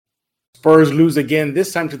Spurs lose again,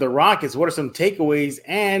 this time to the Rockets. What are some takeaways?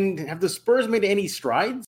 And have the Spurs made any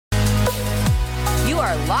strides? You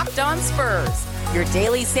are Locked On Spurs, your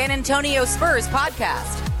daily San Antonio Spurs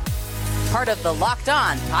podcast. Part of the Locked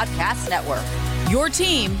On Podcast Network, your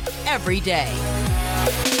team every day.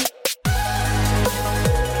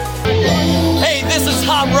 Hey, this is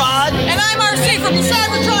Hot Rod. And I'm RC from the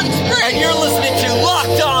Cybertron Experience. And you're listening to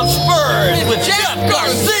Locked On Spurs with Jeff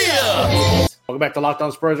Garcia. Welcome back to Locked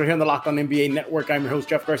On Spurs. We're here on the Locked On NBA Network. I'm your host,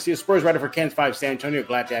 Jeff Garcia, Spurs writer for Ken's 5 San Antonio.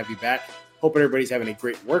 Glad to have you back. Hope everybody's having a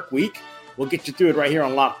great work week. We'll get you through it right here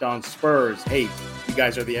on Locked On Spurs. Hey, you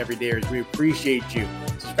guys are the everydayers. We appreciate you.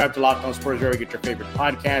 Subscribe to Locked On Spurs wherever you get your favorite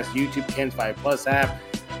podcast, YouTube, Ken's 5 Plus app,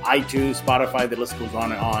 iTunes, Spotify. The list goes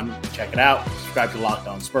on and on. Check it out. Subscribe to Locked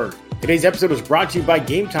On Spurs. Today's episode was brought to you by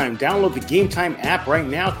Game Time. Download the Game Time app right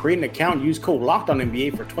now. Create an account. Use code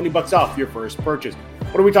LOCKEDONNBA for $20 off your first purchase.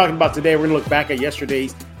 What are we talking about today? We're going to look back at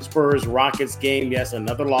yesterday's Spurs-Rockets game. Yes,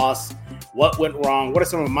 another loss. What went wrong? What are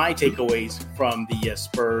some of my takeaways from the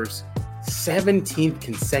Spurs' 17th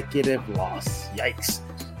consecutive loss? Yikes.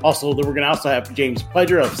 Also, we're going to also have James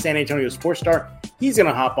Pledger of San Antonio Sports Star. He's going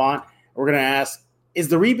to hop on. We're going to ask, is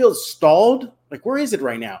the rebuild stalled? Like, where is it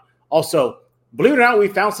right now? Also, believe it or not, we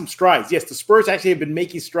found some strides. Yes, the Spurs actually have been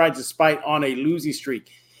making strides despite on a losing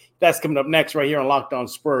streak. That's coming up next right here on Locked On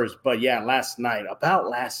Spurs. But yeah, last night,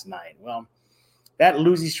 well, that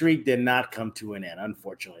losing streak did not come to an end,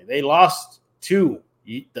 unfortunately. They lost to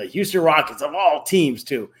the Houston Rockets, of all teams,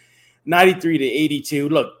 too,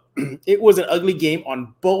 93-82. Look, it was an ugly game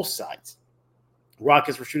on both sides.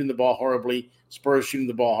 Rockets were shooting the ball horribly. Spurs shooting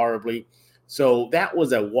the ball horribly. So that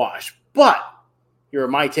was a wash. But here are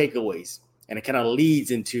my takeaways. And it kind of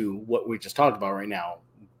leads into what we just talked about right now.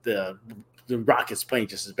 The Rockets playing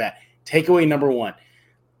just as bad. Takeaway number one,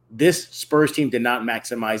 this Spurs team did not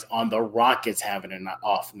maximize on the Rockets having an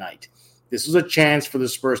off night. This was a chance for the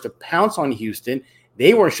Spurs to pounce on Houston.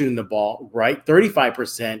 They weren't shooting the ball right.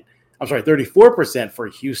 34% for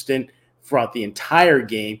Houston throughout the entire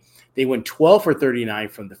game. They went 12 for 39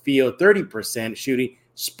 from the field, 30% shooting.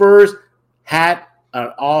 Spurs had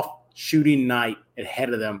an off shooting night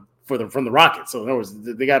ahead of them from the Rockets. So in other words,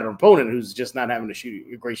 they got an opponent who's just not having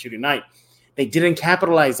a great shooting night. They didn't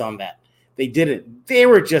capitalize on that. They didn't. They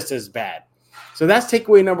were just as bad. So that's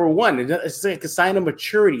takeaway number one. It's like a sign of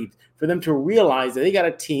maturity for them to realize that they got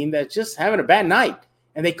a team that's just having a bad night,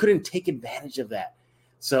 and they couldn't take advantage of that.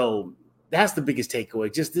 So that's the biggest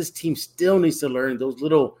takeaway. Just this team still needs to learn those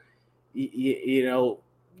little, things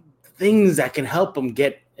that can help them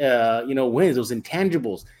get, wins, those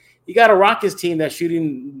intangibles. You got a Rockets team that's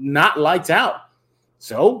shooting not lights out.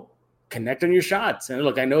 So connect on your shots. And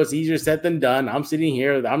look, I know it's easier said than done. I'm sitting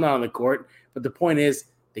here. I'm not on the court. But the point is,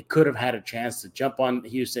 they could have had a chance to jump on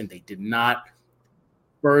Houston. They did not.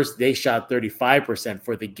 First, they shot 35%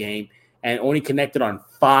 for the game and only connected on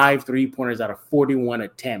 5 3-pointers out of 41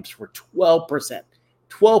 attempts for 12%.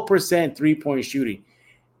 12% three-point shooting.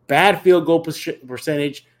 Bad field goal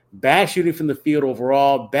percentage. Bad shooting from the field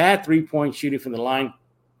overall. Bad three-point shooting from the line.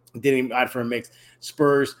 Didn't even add for a mix.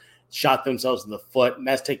 Spurs shot themselves in the foot. And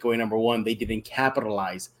that's takeaway number one. They didn't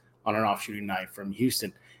capitalize on an off-shooting night from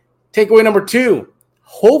Houston. Takeaway number two.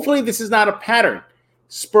 Hopefully this is not a pattern.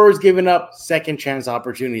 Spurs giving up second chance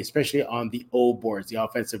opportunity, especially on the O boards, the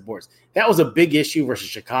offensive boards. That was a big issue versus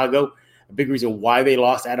Chicago. A big reason why they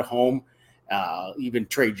lost at home. Even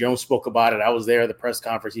Trey Jones spoke about it. I was there at the press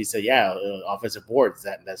conference. He said, offensive boards.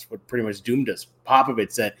 That's what pretty much doomed us.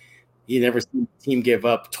 Popovich said he never seen the team give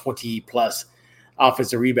up 20-plus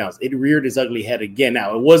offensive rebounds. It reared its ugly head again.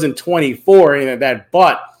 Now, it wasn't 24 or anything like that,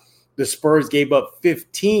 but the Spurs gave up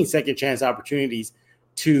 15 second chance opportunities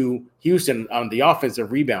to Houston on the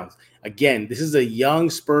offensive rebounds. Again, this is a young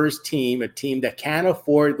Spurs team, a team that can't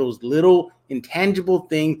afford those little intangible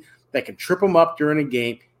things that can trip them up during a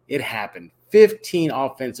game. It happened. 15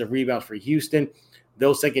 offensive rebounds for Houston.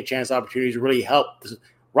 Those second chance opportunities really helped the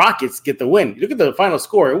Rockets get the win. Look at the final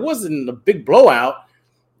score. It wasn't a big blowout,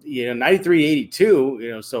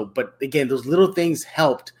 93-82, but again, those little things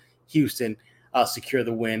helped Houston secure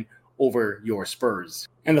the win over your Spurs.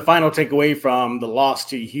 And the final takeaway from the loss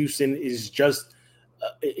to Houston is just,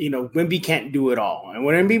 Wemby can't do it all. And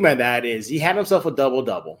what I mean by that is he had himself a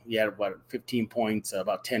double-double. He had about 15 points,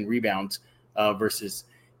 about 10 rebounds versus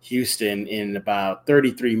Houston in about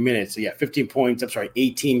 33 minutes. So, 15 points,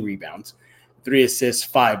 18 rebounds, 3 assists,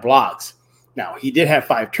 5 blocks. Now, he did have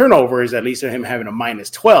 5 turnovers, at least of him having a minus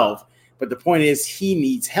 12. But the point is he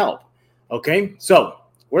needs help. Okay, so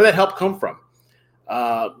where did that help come from?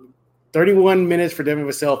 31 minutes for Devin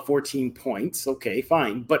Vassell, 14 points. Okay,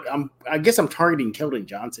 fine. But I guess I'm targeting Keldon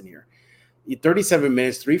Johnson here. 37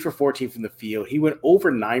 minutes, 3 for 14 from the field. He went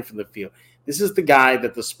over 9 from the field. This is the guy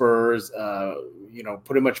that the Spurs,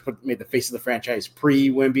 pretty much made the face of the franchise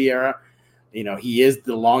pre-Wemby era. He is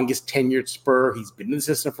the longest tenured Spur. He's been in the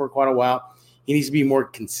system for quite a while. He needs to be more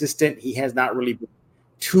consistent. He has not really been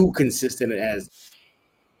too consistent as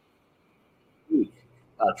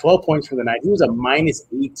 12 points for the night. He was a minus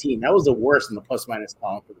 18. That was the worst in the plus-minus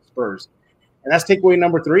column for the Spurs. And that's takeaway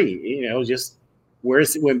number 3. Just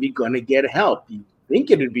where's Wemby going to get help? You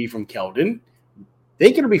think it would be from Keldon.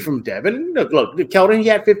 Think it would be from Devin. Look, Keldon, he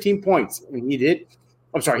had 15 points. And he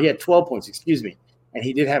had 12 points, excuse me. And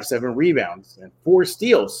he did have 7 rebounds and 4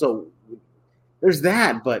 steals. So there's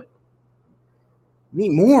that, but we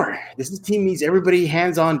need more. This team needs everybody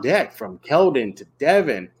hands on deck, from Keldon to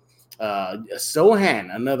Devin.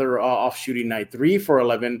 Sohan, another off-shooting night, 3 for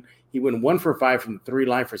 11. He went 1 for 5 from the 3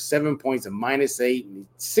 line for 7 points, a minus 8,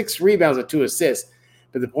 6 rebounds and 2 assists.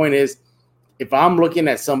 But the point is, if I'm looking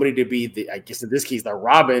at somebody to be I guess in this case, the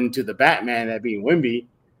Robin to the Batman, that being Wemby,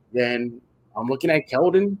 then I'm looking at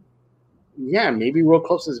Keldon. Yeah, maybe real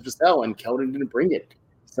close to Vassell, and Keldon didn't bring it.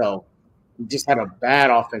 So he just had a bad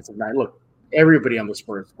offensive night. Look, everybody on the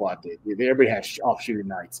Spurs squad did. Everybody has off-shooting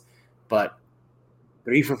nights. But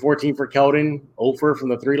 3 for 14 for Keldon, 0 from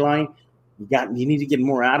the 3 line. You need to get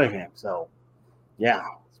more out of him. So, yeah,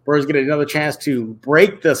 Spurs get another chance to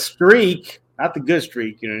break the streak, not the good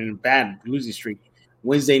streak, in a bad losing streak.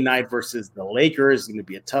 Wednesday night versus the Lakers is going to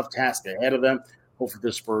be a tough task ahead of them. Hopefully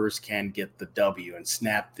the Spurs can get the W and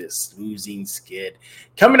snap this losing skid.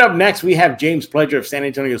 Coming up next, we have James Pledger of San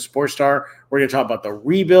Antonio Sports Star. We're going to talk about the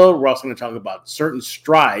rebuild. We're also going to talk about certain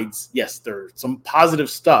strides. Yes, there's some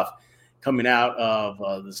positive stuff coming out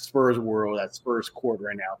of the Spurs world, that Spurs court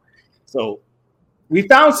right now. So we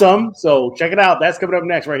found some. So check it out. That's coming up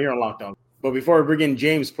next right here on Locked On. But before we bring in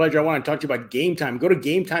James Pledger, I want to talk to you about Game Time. Go to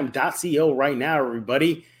gametime.co right now,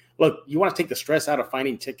 everybody. Look, you want to take the stress out of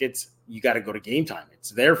finding tickets, you got to go to Game Time.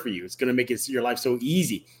 It's there for you. It's going to make your life so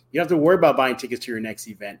easy. You don't have to worry about buying tickets to your next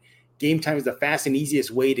event. Game Time is the fast and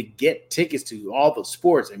easiest way to get tickets to all the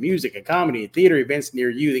sports and music and comedy and theater events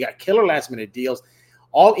near you. They got killer last-minute deals,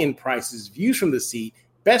 all-in prices, views from the seat,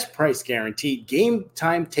 best price guaranteed. Game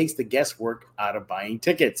Time takes the guesswork out of buying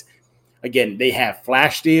tickets. Again, they have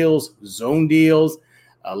flash deals, zone deals,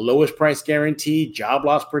 lowest price guarantee, job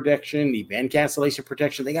loss protection, event cancellation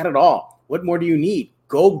protection. They got it all. What more do you need?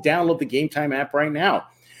 Go download the Game Time app right now.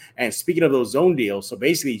 And speaking of those zone deals, so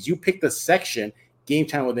basically you pick the section, Game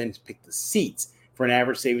Time will then pick the seats for an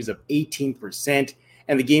average savings of 18%.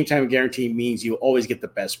 And the Game Time guarantee means you always get the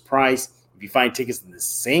best price. If you find tickets in the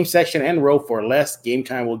same section and row for less, Game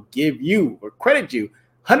Time will give you or credit you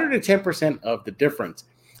 110% of the difference.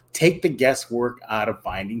 Take the guesswork out of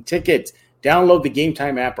finding tickets. Download the Game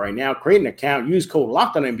Time app right now. Create an account. Use code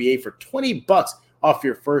LOCKEDONNBA for $20 off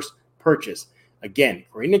your first purchase. Again,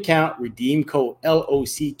 create an account. Redeem code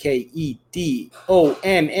LOCKEDONNBA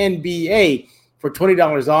for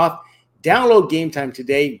 $20 off. Download Game Time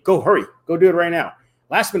today. Go hurry. Go do it right now.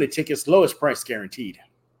 Last minute tickets, lowest price guaranteed.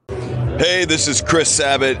 Hey, this is Chris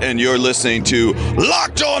Sabat, and you're listening to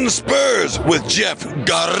Locked On Spurs with Jeff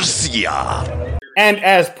Garcia. And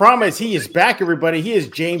as promised, he is back, everybody. He is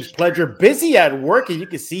James Pledger, busy at work, and you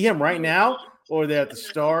can see him right now over there at the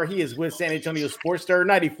Star. He is with San Antonio Sports Star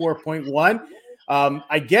 94.1.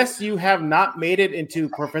 I guess you have not made it into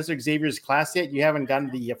Professor Xavier's class yet. You haven't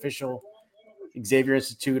gotten the official Xavier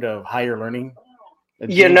Institute of Higher Learning.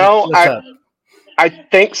 I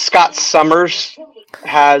think Scott Summers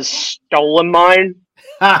has stolen mine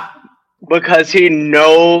because he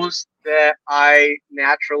knows that I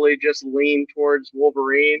naturally just lean towards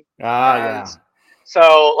Wolverine. Yeah.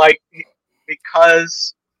 So,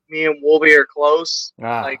 because me and Wolverine are close,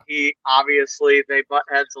 they butt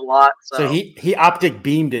heads a lot. So he optic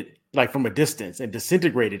beamed it from a distance and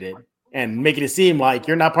disintegrated it and making it seem like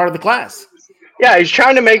you're not part of the class. Yeah, he's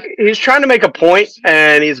trying to make a point,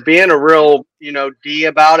 and he's being a real, D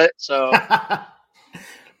about it. So.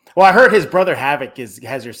 Well, I heard his brother Havoc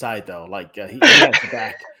has your side though. He has the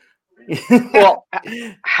back. Well,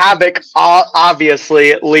 Havoc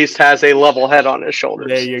obviously at least has a level head on his shoulders.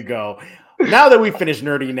 There you go. Now that we've finished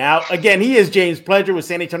nerding out, again, he is James Pledger with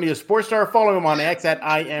San Antonio Sports Star. Follow him on X at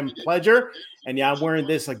 @IamPledger. And yeah, I'm wearing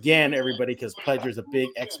this again, everybody, because Pledger's a big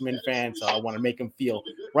X-Men fan, so I want to make him feel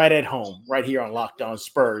right at home, right here on Locked On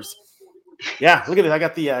Spurs. Yeah, look at this. I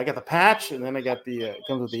got the patch, and then I got the it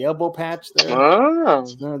comes with the elbow patch there. Oh.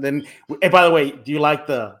 And by the way, do you like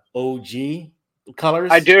the OG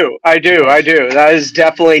colors? I do. That is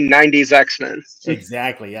definitely 90s X-Men.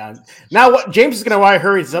 Exactly. Yeah. Now, what James is going to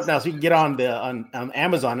hurry this up now so he can get on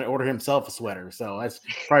Amazon and order himself a sweater. So that's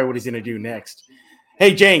probably what he's going to do next.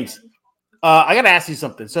 Hey, James, I got to ask you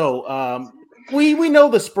something. So we know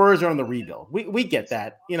the Spurs are on the rebuild. We get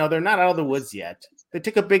that. You know, they're not out of the woods yet. They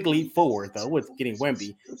took a big leap forward, though, with getting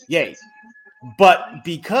Wemby. Yay. But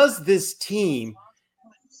because this team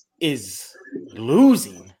is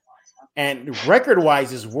losing and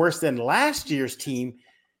record-wise is worse than last year's team,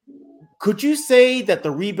 could you say that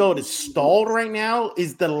the rebuild is stalled right now?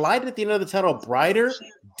 Is the light at the end of the tunnel brighter,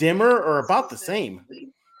 dimmer, or about the same?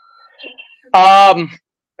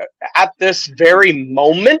 At this very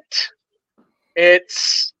moment,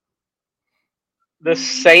 it's the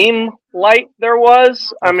same light there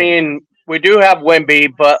was. I mean, we do have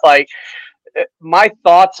Wemby, but like my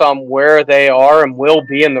thoughts on where they are and will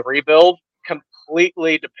be in the rebuild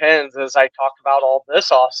completely depends, as I talked about all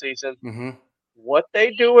this offseason, what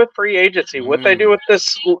they do with free agency, what they do with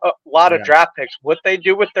this lot of draft picks, what they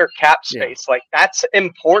do with their cap space. Like that's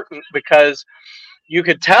important because you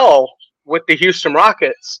could tell with the Houston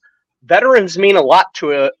Rockets, veterans mean a lot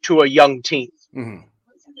to a young team.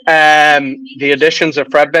 The additions of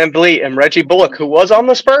Fred VanVleet and Reggie Bullock, who was on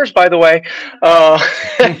the Spurs, by the way,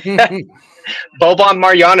 Boban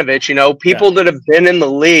Marjanovic, you know, people that have been in the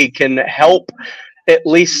league can help at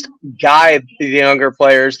least guide the younger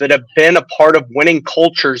players that have been a part of winning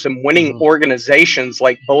cultures and winning organizations,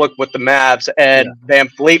 like Bullock with the Mavs and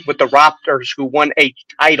VanVleet with the Raptors, who won a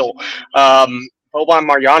title. Boban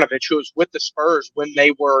Marjanovic, who was with the Spurs when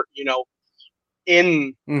they were, you know,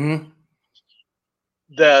 in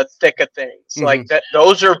the thick of things. Like that,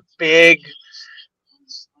 those are big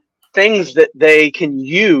things that they can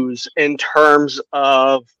use in terms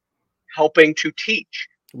of helping to teach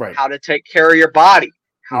how to take care of your body,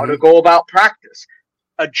 how to go about practice,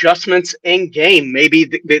 adjustments in game, maybe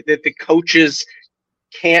that the coaches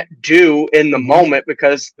can't do in the moment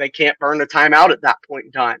because they can't burn a timeout at that point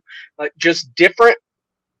in time. Like just different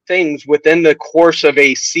things within the course of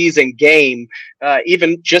a season game,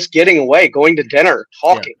 even just getting away, going to dinner,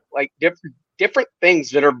 talking, like different things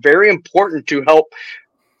that are very important to help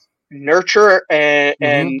nurture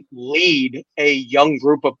and lead a young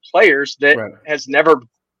group of players that has never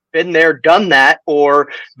been there, done that, or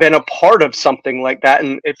been a part of something like that.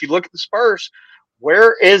 And if you look at the Spurs,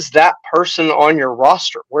 where is that person on your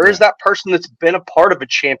roster? Where is that person that's been a part of a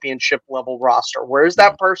championship level roster? Where is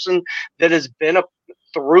that person that has been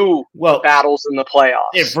through battles in the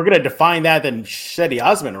playoffs? If we're going to define that, then Cedi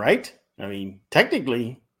Osman, right? I mean,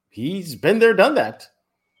 technically, he's been there, done that.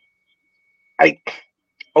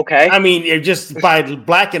 Okay. I mean, just by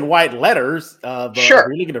black and white letters of if you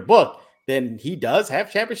look at the book, then he does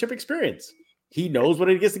have championship experience. He knows what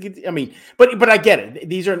it gets to get. I mean, but I get it.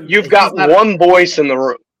 You've got one voice in the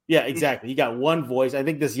room. Yeah, exactly. You got one voice. I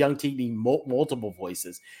think this young team needs multiple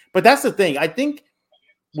voices. But that's the thing. I think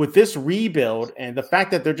with this rebuild and the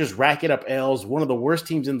fact that they're just racking up L's, one of the worst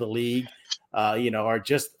teams in the league, they are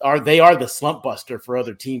the slump buster for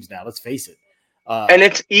other teams now. Let's face it. And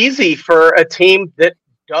it's easy for a team that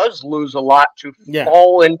does lose a lot to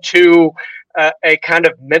fall into a kind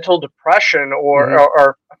of mental depression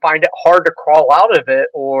or find it hard to crawl out of it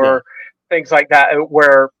or things like that,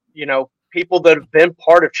 where, you know, people that have been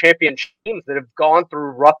part of champion teams that have gone through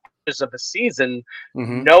rough patches of a season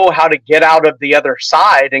know how to get out of the other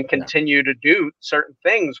side and continue to do certain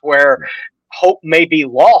things where hope may be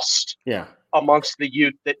lost amongst the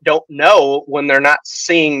youth that don't know when they're not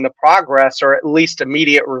seeing the progress or at least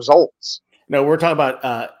immediate results. No, we're talking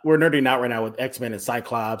about we're nerding out right now with X-Men and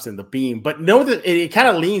Cyclops and the Beam, but know that it kind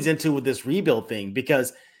of leans into this rebuild thing,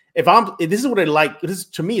 because this is what I like.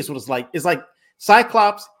 To me is what it's like. It's like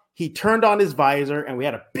Cyclops. He turned on his visor and we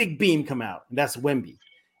had a big beam come out, and that's Wemby.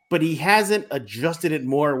 But he hasn't adjusted it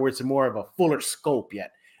more where it's more of a fuller scope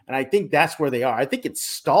yet. And I think that's where they are. I think it's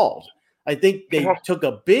stalled. I think they took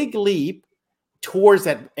a big leap towards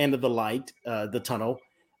that end of the light, the tunnel,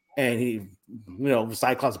 and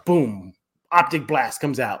Cyclops, boom, optic blast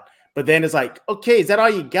comes out. But then it's like, okay, is that all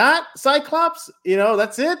you got, Cyclops?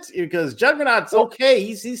 That's it? Because Juggernaut's okay.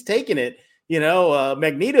 He's taking it.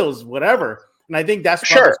 Magneto's whatever. And I think that's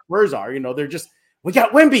what the Spurs are. They're just, we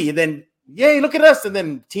got Wemby, and then, yay, look at us. And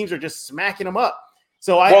then teams are just smacking them up.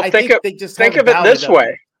 So I think they just think of it this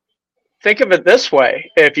way. Think of it this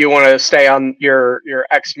way, if you want to stay on your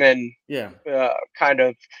X-Men kind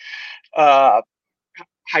of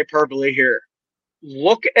hyperbole here.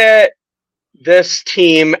 Look at this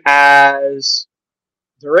team as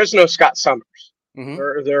there is no Scott Summers.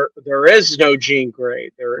 There is no Jean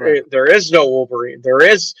Grey. There is no Wolverine. There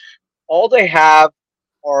is all they have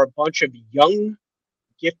are a bunch of young,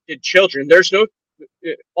 gifted children.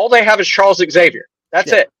 All they have is Charles Xavier.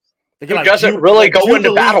 That's it. Who doesn't really go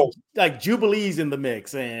into battle. Like Jubilee's in the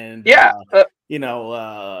mix, and there's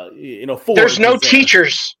no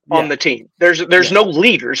teachers on the team. There's no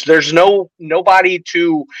leaders. There's nobody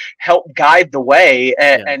to help guide the way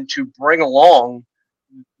and to bring along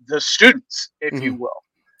the students, if you will.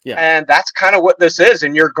 Yeah. And that's kind of what this is.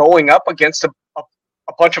 And you're going up against a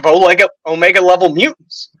bunch of Omega level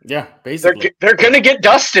mutants. Yeah, basically. They're going to get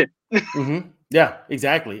dusted. Mm-hmm. Yeah,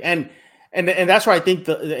 exactly. And that's why I think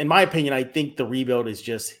in my opinion, I think the rebuild is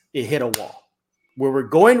just, it hit a wall where we're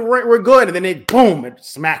good. And then it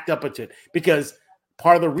smacked up into it, because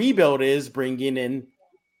part of the rebuild is bringing in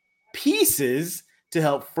pieces to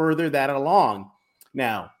help further that along.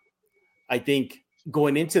 Now, I think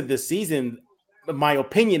going into this season, in my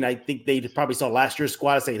opinion, I think they probably saw last year's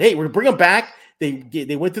squad and say, hey, we're going to bring them back.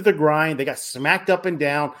 They went through the grind. They got smacked up and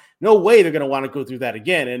down. No way they're going to want to go through that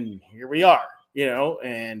again. And here we are,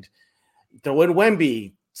 and throw in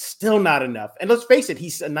Wemby, still not enough. And let's face it,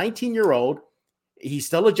 he's a 19-year-old. He's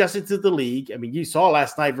still adjusted to the league. I mean, you saw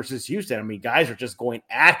last night versus Houston. I mean, guys are just going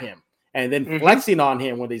at him and then flexing on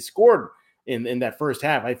him when they scored in that first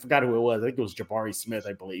half. I forgot who it was. I think it was Jabari Smith,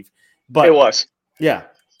 I believe. But it was. Yeah.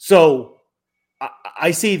 So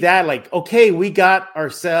I see that like, okay, we got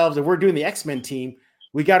ourselves, and we're doing the X-Men team.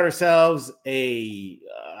 We got ourselves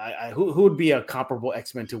who would be a comparable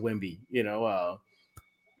X-Men to Wemby? We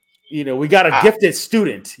got a gifted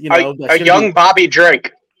student, a young Bobby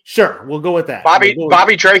Drake. Sure, we'll go with that.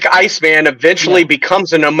 Bobby Drake, Iceman, eventually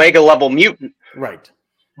becomes an Omega level mutant. Right,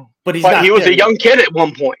 but he was a young kid at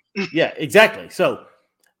one point. Yeah, exactly. So,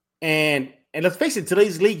 and let's face it,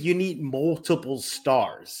 today's league, you need multiple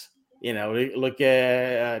stars. Look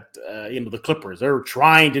at the Clippers. They're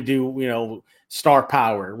trying to do star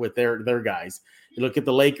power with their guys. You look at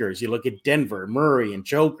the Lakers. You look at Denver, Murray, and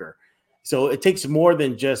Joker. So it takes more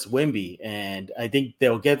than just Wemby, and I think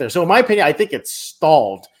they'll get there. So in my opinion, I think it's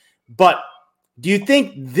stalled. But do you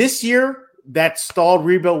think this year that stalled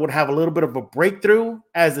rebuild would have a little bit of a breakthrough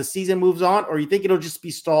as the season moves on, or you think it'll just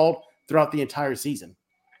be stalled throughout the entire season?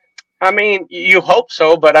 I mean, you hope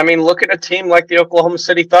so, but I mean, look at a team like the Oklahoma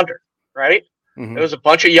City Thunder, right? Mm-hmm. It was a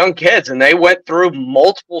bunch of young kids, and they went through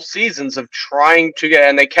multiple seasons of trying to get,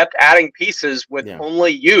 and they kept adding pieces with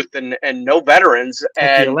only youth and no veterans.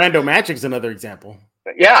 And the Orlando Magic's another example.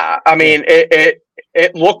 Yeah, I mean,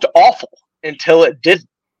 it looked awful until it didn't.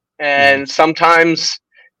 And sometimes,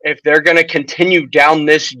 if they're going to continue down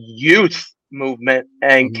this youth movement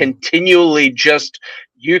and continually just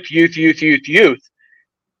youth,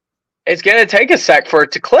 it's going to take a sec for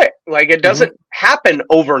it to click. Like, it doesn't happen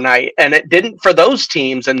overnight, and it didn't for those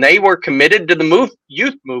teams, and they were committed to the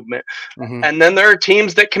youth movement. And then there are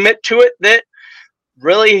teams that commit to it that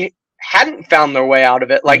really hadn't found their way out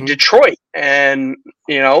of it, like Detroit. And,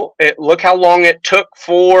 look how long it took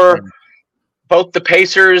for both the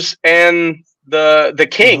Pacers and the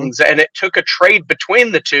Kings, and it took a trade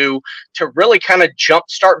between the two to really kind of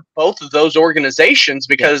jumpstart both of those organizations,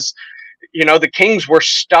 because the Kings were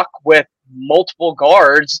stuck with multiple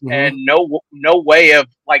guards and no way of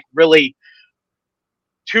like really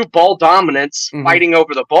two ball dominance fighting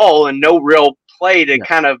over the ball, and no real play to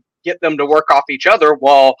kind of get them to work off each other.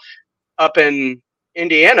 While up in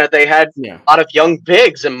Indiana, they had a lot of young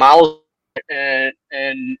bigs and Miles and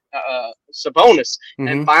Sabonis.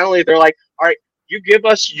 And finally they're like, all right, you give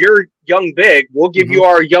us your young big, we'll give you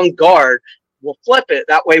our young guard. We'll flip it.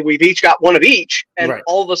 That way we've each got one of each. And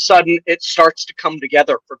all of a sudden it starts to come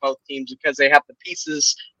together for both teams, because they have the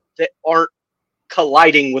pieces that aren't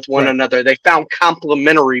colliding with one another. They found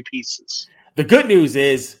complementary pieces. The good news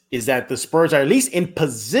is that the Spurs are at least in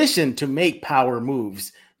position to make power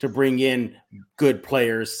moves to bring in good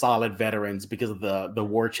players, solid veterans, because of the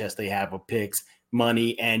war chest they have of picks,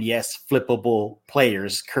 money, and yes, flippable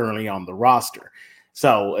players currently on the roster.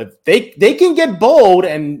 So if they can get bold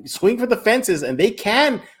and swing for the fences, and they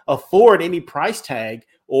can afford any price tag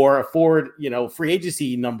or afford, free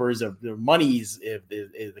agency numbers of the monies, if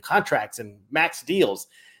the contracts and max deals,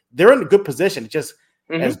 they're in a good position. It's just,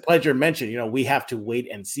 as Pledger mentioned, we have to wait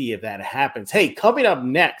and see if that happens. Hey, coming up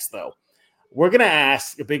next, though, we're going to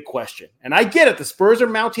ask a big question. And I get it. The Spurs are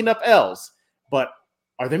mounting up L's, but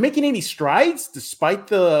are they making any strides despite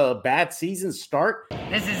the bad season start?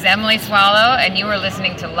 This is Emily Swallow, and you are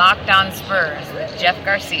listening to Locked On Spurs with Jeff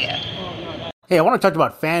Garcia. Hey, I want to talk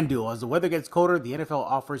about FanDuel. As the weather gets colder, the NFL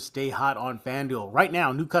offers stay hot on FanDuel. Right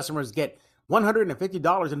now, new customers get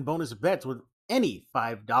 $150 in bonus bets with any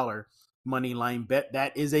 $5 money line bet.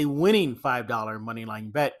 That is a winning $5 money line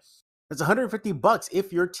bet. That's $150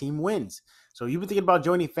 if your team wins. So you've been thinking about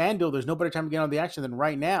joining FanDuel. There's no better time to get on the action than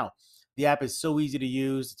right now. The app is so easy to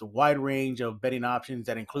use. It's a wide range of betting options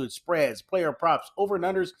that include spreads, player props, over and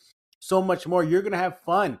unders, so much more. You're going to have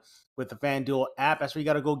fun with the FanDuel app. That's where you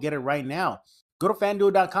got to go get it right now. Go to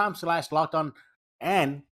FanDuel.com/lockedon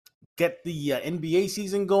and get the NBA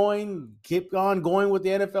season going. Keep on going with the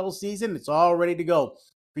NFL season. It's all ready to go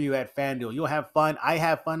for you at FanDuel. You'll have fun. I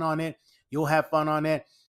have fun on it. You'll have fun on it.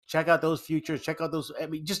 Check out those futures. Check out those,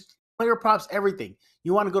 just player props, everything.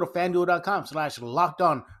 You want to go to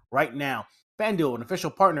FanDuel.com/lockedon right now. FanDuel, an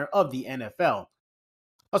official partner of the NFL.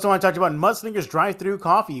 Also want to talk about Mudslingers Drive-Thru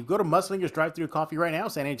Coffee. You go to Mudslingers Drive-Thru Coffee right now,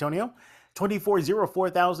 San Antonio, 2404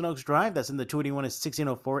 Thousand Oaks Drive. That's in the 281 and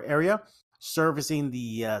 1604 area, servicing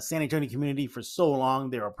the San Antonio community for so long.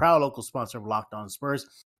 They're a proud local sponsor of Locked On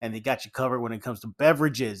Spurs, and they got you covered when it comes to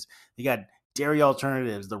beverages. They got dairy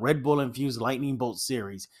alternatives, the Red Bull infused Lightning Bolt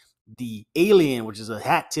series, the Alien, which is a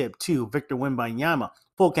hat tip to Victor Wembanyama,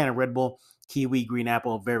 full can of Red Bull, kiwi, green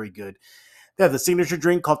apple, very good. They have the signature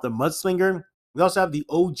drink called the Mudslinger. We also have the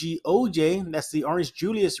OG OJ, that's the Orange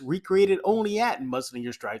Julius, recreated only at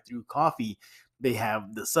Mudslingers Drive-Thru Coffee. They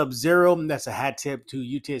have the Sub-Zero, that's a hat tip to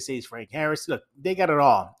UTSA's Frank Harris. Look, they got it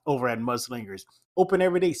all over at Mudslingers. Open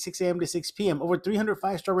every day, 6 a.m. to 6 p.m. Over 300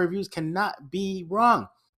 5-star reviews, cannot be wrong.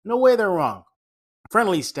 No way they're wrong.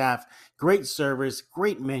 Friendly staff, great service,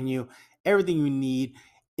 great menu, everything you need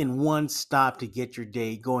in one stop to get your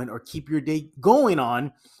day going or keep your day going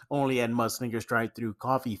on, only at Mudslingers Drive-Thru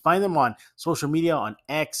Coffee. Find them on social media on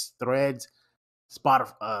X, Threads,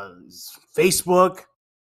 Spotify, Facebook,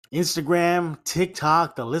 Instagram,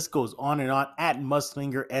 TikTok. The list goes on and on at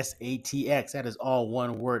Mudslinger SATX. That is all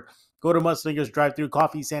one word. Go to Mudslingers Drive-Thru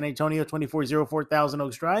Coffee, San Antonio, 2404 Thousand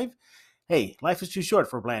Oaks Drive. Hey, life is too short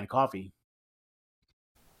for bland coffee.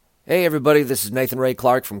 Hey everybody, this is Nathan Ray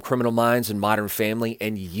Clark from Criminal Minds and Modern Family,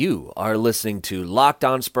 and you are listening to Locked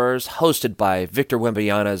On Spurs, hosted by Victor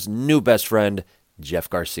Wembanyama's new best friend, Jeff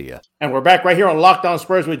Garcia. And we're back right here on Locked On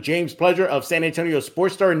Spurs with James Pleasure of San Antonio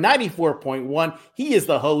Sports Star 94.1. He is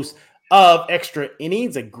the host of Extra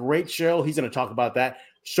Innings, a great show. He's going to talk about that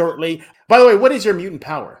shortly. By the way, what is your mutant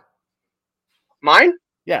power? Mine?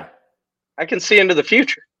 Yeah. I can see into the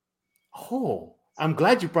future. Oh, I'm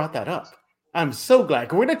glad you brought that up. I'm so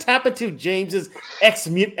glad. We're going to tap into James's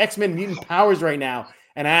X-Men mutant powers right now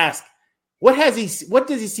and ask, what does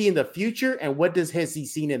he see in the future, and what has he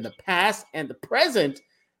seen in the past and the present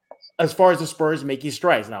as far as the Spurs making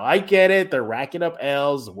strides? Now, I get it. They're racking up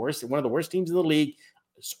L's, one of the worst teams in the league.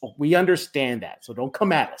 So we understand that. So don't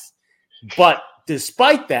come at us. But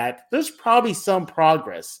despite that, there's probably some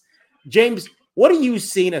progress. James, what are you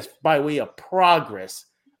seeing as by way of progress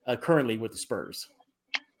currently with the Spurs?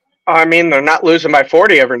 I mean, they're not losing by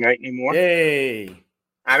 40 every night anymore. Hey.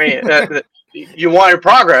 I mean, you wanted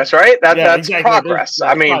progress, right? That's exactly. Progress.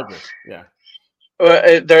 There's progress. Yeah.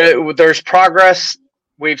 There's progress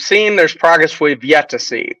we've seen. There's progress we've yet to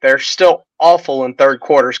see. They're still awful in third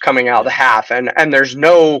quarters coming out of the half, and there's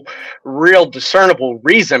no real discernible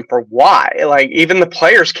reason for why. Like, even the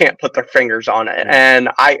players can't put their fingers on it. And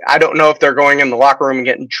I don't know if they're going in the locker room and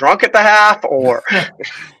getting drunk at the half or –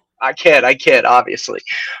 I kid, obviously.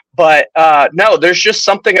 But no, there's just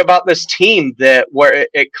something about this team that where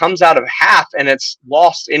it comes out of half and it's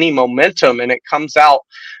lost any momentum, and it comes out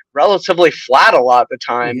relatively flat a lot of the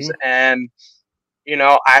times. Mm-hmm. And, you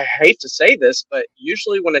know, I hate to say this, but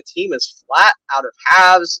usually when a team is flat out of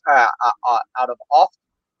halves, out of off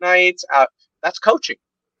nights, that's coaching.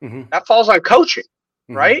 Mm-hmm. That falls on coaching,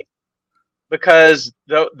 mm-hmm. right? Because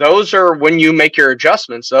those are when you make your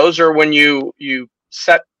adjustments. Those are when you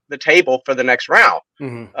set the table for the next round.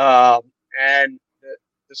 Mm-hmm. And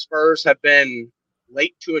the Spurs have been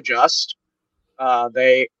late to adjust.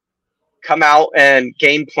 They come out and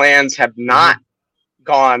game plans have not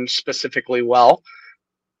gone specifically well.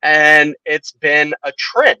 And it's been a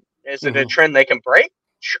trend. Is it a trend they can break?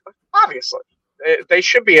 Sure, obviously. They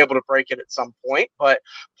should be able to break it at some point, but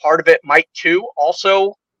part of it might too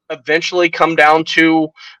also eventually come down to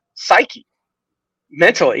psyche.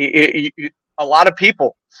 Mentally, a lot of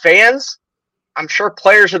people, fans, I'm sure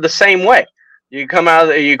players are the same way. You come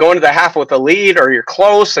out, you go into the half with a lead, or you're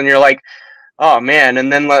close, and you're like, oh man.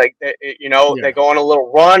 And then, like, they go on a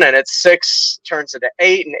little run, and it's 6 turns into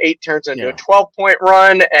 8, and 8 turns into a 12-point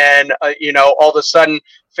run. And, all of a sudden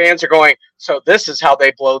fans are going, so this is how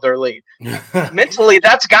they blow their lead. Mentally,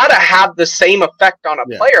 that's got to have the same effect on a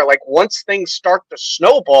player. Like, once things start to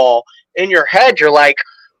snowball in your head, you're like,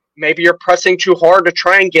 maybe you're pressing too hard to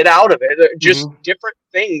try and get out of it. Just different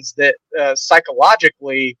things that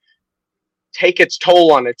psychologically take its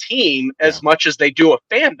toll on a team as much as they do a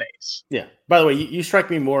fan base. Yeah. By the way, you strike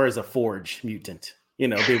me more as a Forge mutant. Be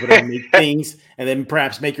able to make things and then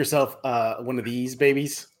perhaps make yourself one of these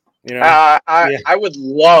babies. I would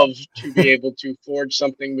love to be able to forge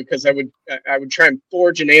something because I would try and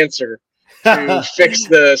forge an answer to fix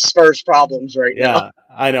the Spurs problems right now. Yeah,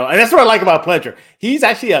 I know. And that's what I like about Pledger. He's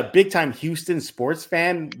actually a big time Houston sports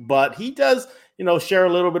fan, but he does, share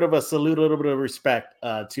a little bit of a salute, a little bit of respect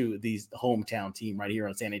to these hometown team right here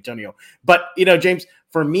in San Antonio. But, James,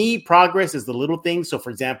 for me, progress is the little things. So, for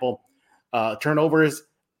example, turnovers,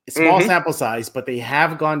 small sample size, but they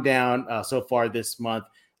have gone down so far this month.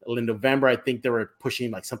 In November, I think they were pushing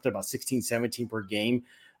like something about 16, 17 per game.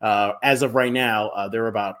 As of right now, they're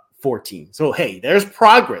about 14. So, hey, there's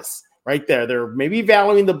progress right there. They're maybe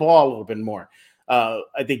valuing the ball a little bit more.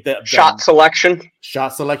 I think that shot selection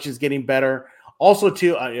is getting better. Also,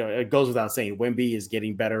 too, it goes without saying, Wemby is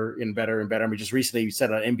getting better and better and better. I mean, just recently you set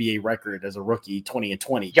an NBA record as a rookie,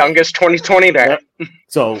 20-20. Youngest 2020 there. Yep.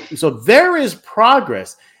 So there is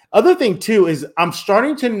progress. Other thing, too, is I'm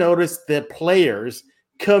starting to notice that players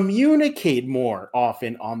communicate more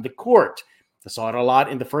often on the court. I saw it a lot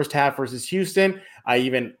in the first half versus Houston. I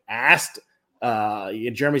even asked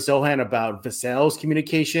Jeremy Sohan about Vassell's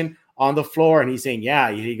communication on the floor, and he's saying,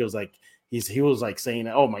 yeah, he goes like, he was like saying,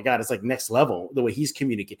 oh my God, it's like next level the way he's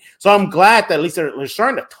communicating. So I'm glad that at least they're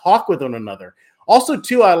starting to talk with one another. Also,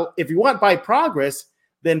 too, if you want by progress,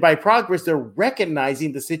 then by progress, they're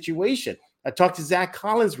recognizing the situation. I talked to Zach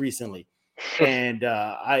Collins recently, and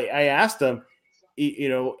I asked him,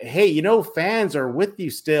 hey, fans are with you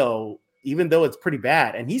still, even though it's pretty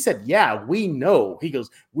bad. And he said, yeah, we know. He goes,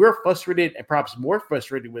 we're frustrated and perhaps more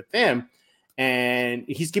frustrated with them. And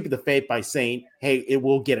he's keeping the faith by saying, hey, it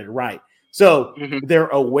will get it right. So they're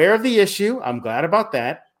aware of the issue. I'm glad about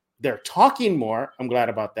that. They're talking more. I'm glad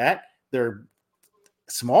about that. They're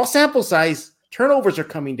small sample size. Turnovers are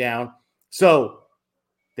coming down. So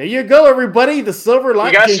there you go, everybody. The silver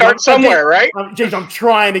line. You got to start somewhere, right? James, I'm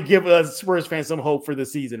trying to give Spurs fans some hope for the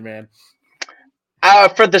season, man.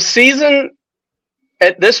 For the season,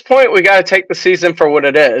 at this point, we got to take the season for what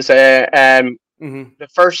it is. And the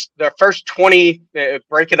first 20,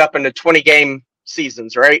 break it up into 20 game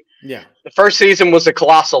seasons, right? Yeah. The first season was a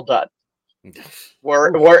colossal dud.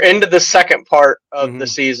 We're into the second part of the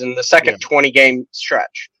season, the second 20 game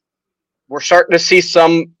stretch. We're starting to see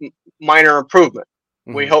some minor improvement.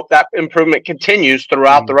 We hope that improvement continues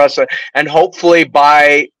throughout the rest of it. And hopefully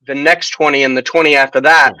by the next 20 and the 20 after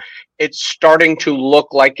that, it's starting to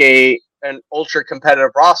look like an ultra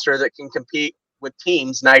competitive roster that can compete with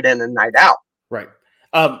teams night in and night out. Right.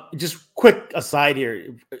 Just quick aside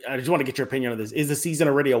here. I just want to get your opinion on this. Is the season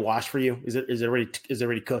already a wash for you? Is it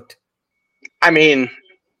already cooked? I mean,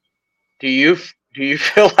 do you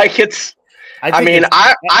feel like it's? I'm at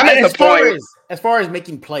the point as far as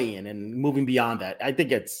making play in and moving beyond that. I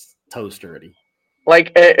think it's toast already.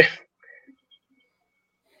 Like it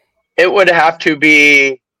would have to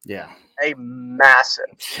be a massive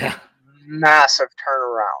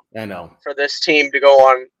turnaround. I know, for this team to go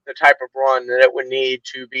on the type of run that it would need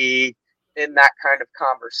to be in that kind of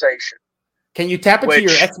conversation. Can you tap into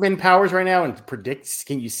your X-Men powers right now and predict?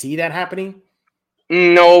 Can you see that happening?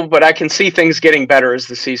 No, but I can see things getting better as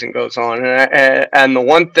the season goes on. And the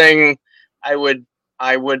one thing I would,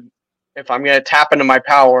 if I'm going to tap into my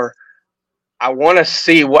power, I want to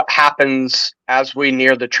see what happens as we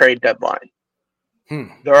near the trade deadline.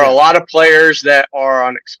 There are a lot of players that are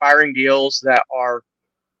on expiring deals that are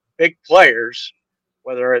big players,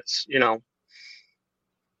 whether it's,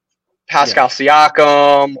 Pascal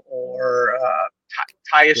Siakam or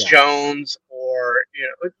Tyus Jones or,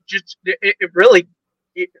 it really,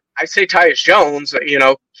 I say Tyus Jones,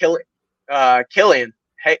 Killian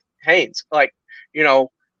Haynes,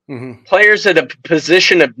 players at a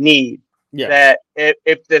position of need that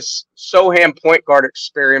if this Sohan point guard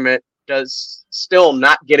experiment does still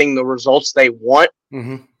not getting the results they want,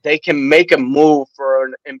 they can make a move for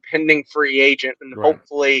an impending free agent and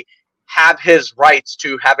hopefully have his rights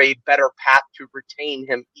to have a better path to retain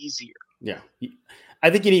him easier. Yeah. I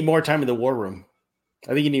think you need more time in the war room.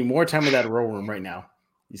 I think you need more time in that war room right now.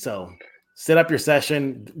 So set up your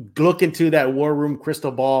session, look into that war room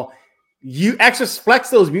crystal ball. You actually flex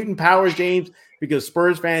those mutant powers, James, because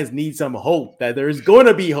Spurs fans need some hope that there's going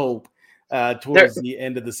to be hope towards the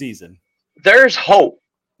end of the season. There's hope.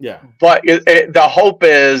 Yeah. But the hope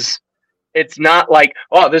is it's not like,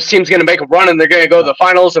 oh, this team's going to make a run and they're going to go to the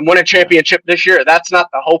finals and win a championship this year. That's not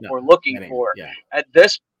the hope we're looking for. Yeah. At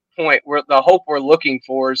this point, the hope we're looking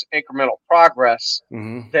for is incremental progress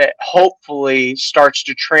that hopefully starts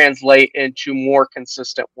to translate into more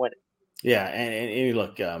consistent winning. Yeah, and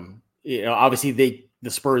look, obviously the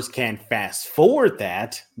Spurs can fast forward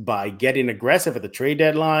that by getting aggressive at the trade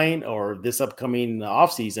deadline or this upcoming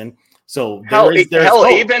offseason. So there's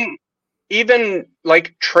hope. Even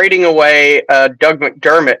like trading away Doug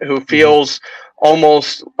McDermott, who feels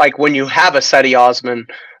almost like when you have a Cedi Osman,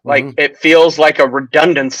 like it feels like a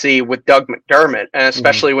redundancy with Doug McDermott, and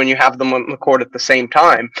especially when you have them on the court at the same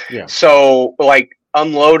time. Yeah. So like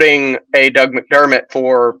unloading a Doug McDermott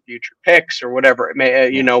for future picks or whatever it may,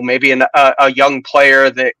 maybe a young player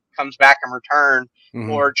that comes back in return,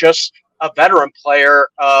 or just a veteran player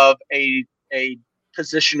of a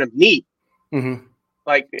position of need.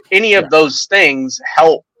 Like any of those things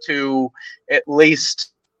help to at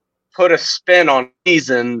least put a spin on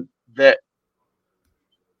season that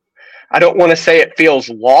I don't want to say it feels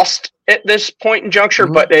lost at this point in juncture,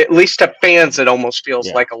 but at least to fans, it almost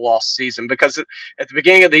feels like a lost season, because at the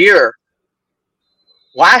beginning of the year,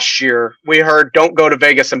 last year, we heard don't go to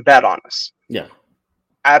Vegas and bet on us. Yeah.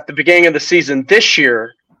 At the beginning of the season this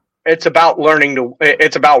year, it's about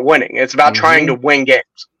it's about winning. It's about trying to win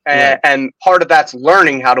games. And part of that's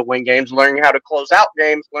learning how to win games, learning how to close out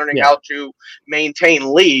games, learning how to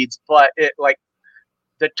maintain leads. But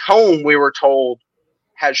the tone we were told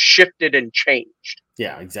has shifted and changed.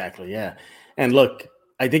 Yeah, exactly. Yeah. And look,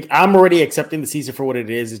 I think I'm already accepting the season for what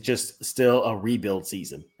it is. It's just still a rebuild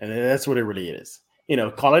season. And that's what it really is.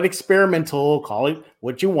 Call it experimental, call it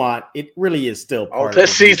what you want. It really is still part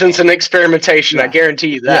this season's an experimentation. I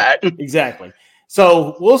guarantee you that. Yeah, exactly.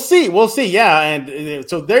 So we'll see. Yeah. And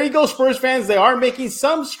so there you go, Spurs fans. They are making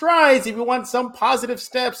some strides. If you want some positive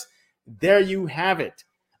steps, there you have it.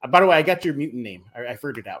 By the way, I got your mutant name. I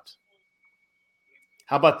figured it out.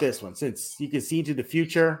 How about this one? Since you can see into the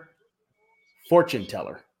future, fortune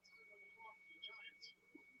teller.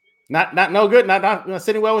 Not no good. Not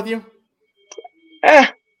sitting well with you.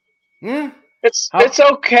 It's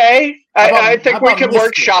okay. I think we could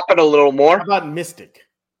workshop it a little more. How about mystic?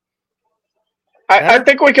 I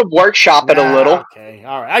think we could workshop it a little. Okay,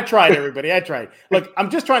 all right. I tried, everybody. I tried. Look, I'm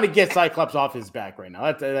just trying to get Cyclops off his back right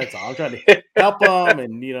now. That's all. I'm trying to help him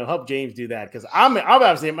and help James do that, because I'm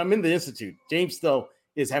in the institute. James still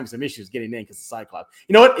is having some issues getting in because of Cyclops.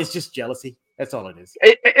 You know what? It's just jealousy. That's all it is.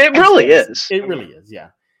 It really is. It really is. Yeah.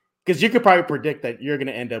 Because you could probably predict that you're going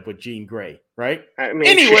to end up with Jean Grey, right? I mean,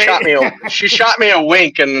 anyway. she shot me a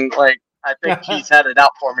wink, and I think he's had it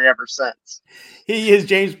out for me ever since. He is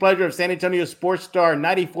James Pleasure of San Antonio Sports Star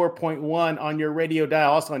 94.1 on your radio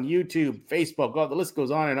dial, also on YouTube, Facebook. The list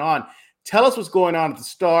goes on and on. Tell us what's going on at the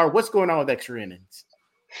Star. What's going on with Extra Innings?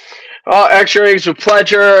 Extra Innings with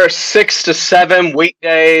Pleasure, 6 to 7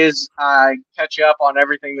 weekdays. I catch you up on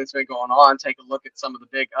everything that's been going on, take a look at some of the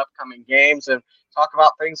big upcoming games, and talk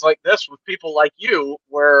about things like this with people like you,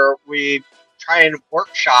 where we try and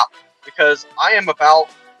workshop, because I am about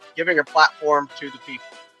giving a platform to the people.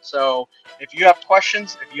 So if you have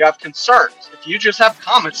questions, if you have concerns, if you just have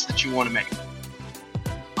comments that you want to make,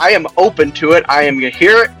 I am open to it. I am going to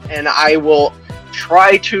hear it, and I will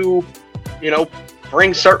try to,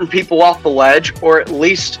 bring certain people off the ledge, or at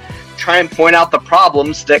least try and point out the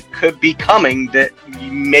problems that could be coming that you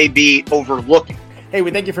may be overlooking. Hey, we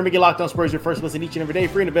thank you for making Locked On Spurs your first listen each and every day,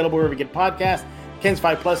 free and available wherever you get podcasts. Ken's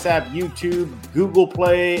 5 Plus app, YouTube, Google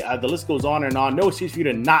Play, the list goes on and on. No excuse for you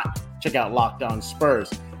to not check out Locked On Spurs.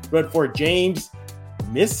 But for James,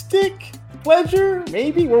 Mystic Pleasure,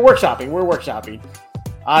 maybe? We're workshopping.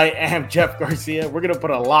 I am Jeff Garcia. We're going to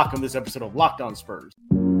put a lock on this episode of Locked On Spurs.